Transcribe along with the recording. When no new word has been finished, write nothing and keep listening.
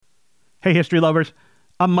Hey, history lovers.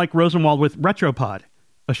 I'm Mike Rosenwald with Retropod,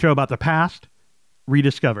 a show about the past,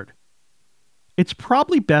 rediscovered. It's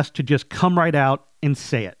probably best to just come right out and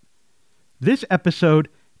say it. This episode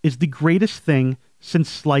is the greatest thing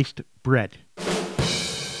since sliced bread.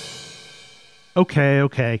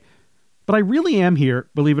 Okay. But I really am here,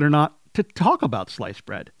 believe it or not, to talk about sliced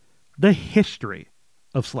bread. The history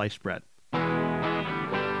of sliced bread.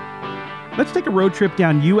 Let's take a road trip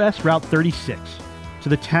down U.S. Route 36 to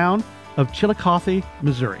the town of Chillicothe,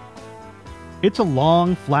 Missouri. It's a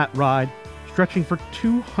long, flat ride stretching for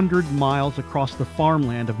 200 miles across the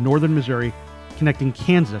farmland of northern Missouri, connecting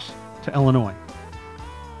Kansas to Illinois.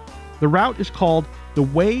 The route is called the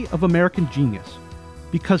Way of American Genius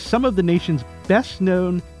because some of the nation's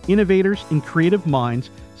best-known innovators and creative minds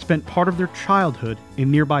spent part of their childhood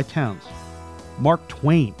in nearby towns. Mark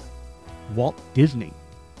Twain, Walt Disney.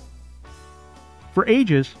 For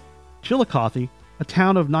ages, Chillicothe, a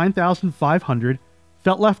town of 9,500,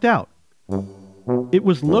 felt left out. It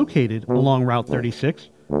was located along Route 36,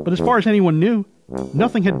 but as far as anyone knew,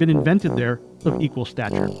 nothing had been invented there of equal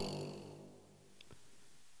stature.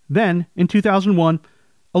 Then, in 2001,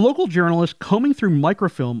 a local journalist combing through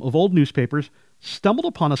microfilm of old newspapers stumbled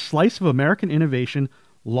upon a slice of American innovation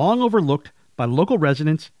long overlooked by local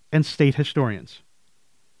residents and state historians.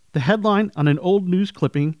 The headline on an old news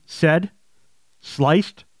clipping said,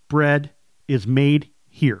 "Sliced bread is made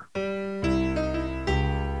here."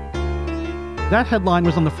 That headline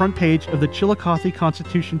was on the front page of the Chillicothe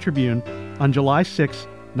Constitution-Tribune on July 6,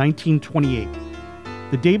 1928.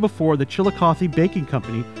 The day before, the Chillicothe Baking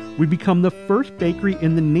Company would become the first bakery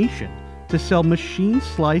in the nation to sell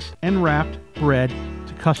machine-sliced and wrapped bread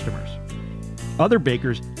to customers. Other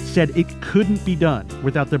bakers said it couldn't be done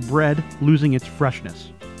without the bread losing its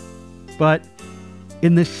freshness. But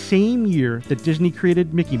in the same year that Disney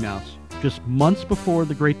created Mickey Mouse, just months before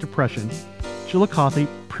the Great Depression, Chillicothe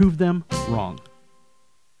proved them wrong.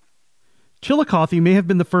 Chillicothe may have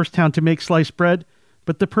been the first town to make sliced bread,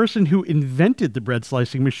 but the person who invented the bread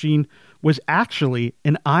slicing machine was actually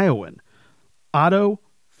an Iowan, Otto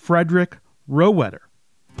Frederick Rohwedder.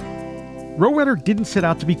 Rohwedder didn't set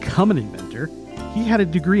out to become an inventor. He had a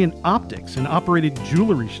degree in optics and operated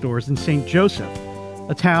jewelry stores in St. Joseph,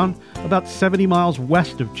 a town about 70 miles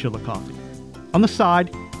west of Chillicothe. On the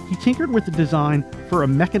side, he tinkered with the design for a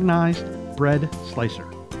mechanized bread slicer.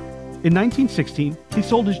 In 1916, he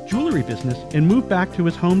sold his jewelry business and moved back to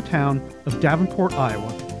his hometown of Davenport,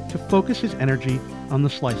 Iowa, to focus his energy on the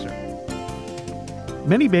slicer.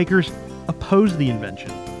 Many bakers opposed the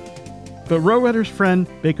invention, but Rohwedder's friend,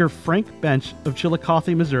 Baker Frank Bench of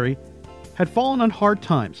Chillicothe, Missouri, had fallen on hard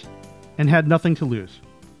times and had nothing to lose.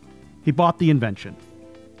 He bought the invention,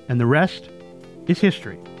 and the rest is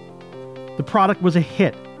history. The product was a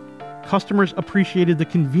hit. Customers appreciated the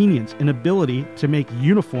convenience and ability to make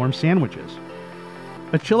uniform sandwiches.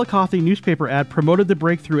 A Chillicothe newspaper ad promoted the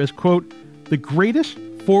breakthrough as, quote, "the greatest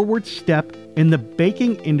forward step in the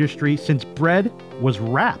baking industry since bread was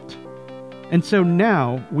wrapped." And so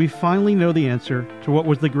now we finally know the answer to what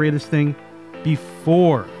was the greatest thing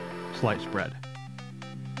before sliced bread.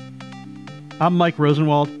 I'm Mike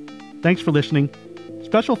Rosenwald. Thanks for listening.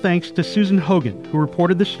 Special thanks to Susan Hogan, who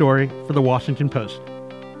reported this story for the Washington Post.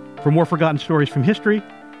 For more forgotten stories from history,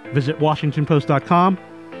 visit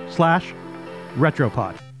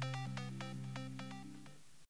WashingtonPost.com/Retropod.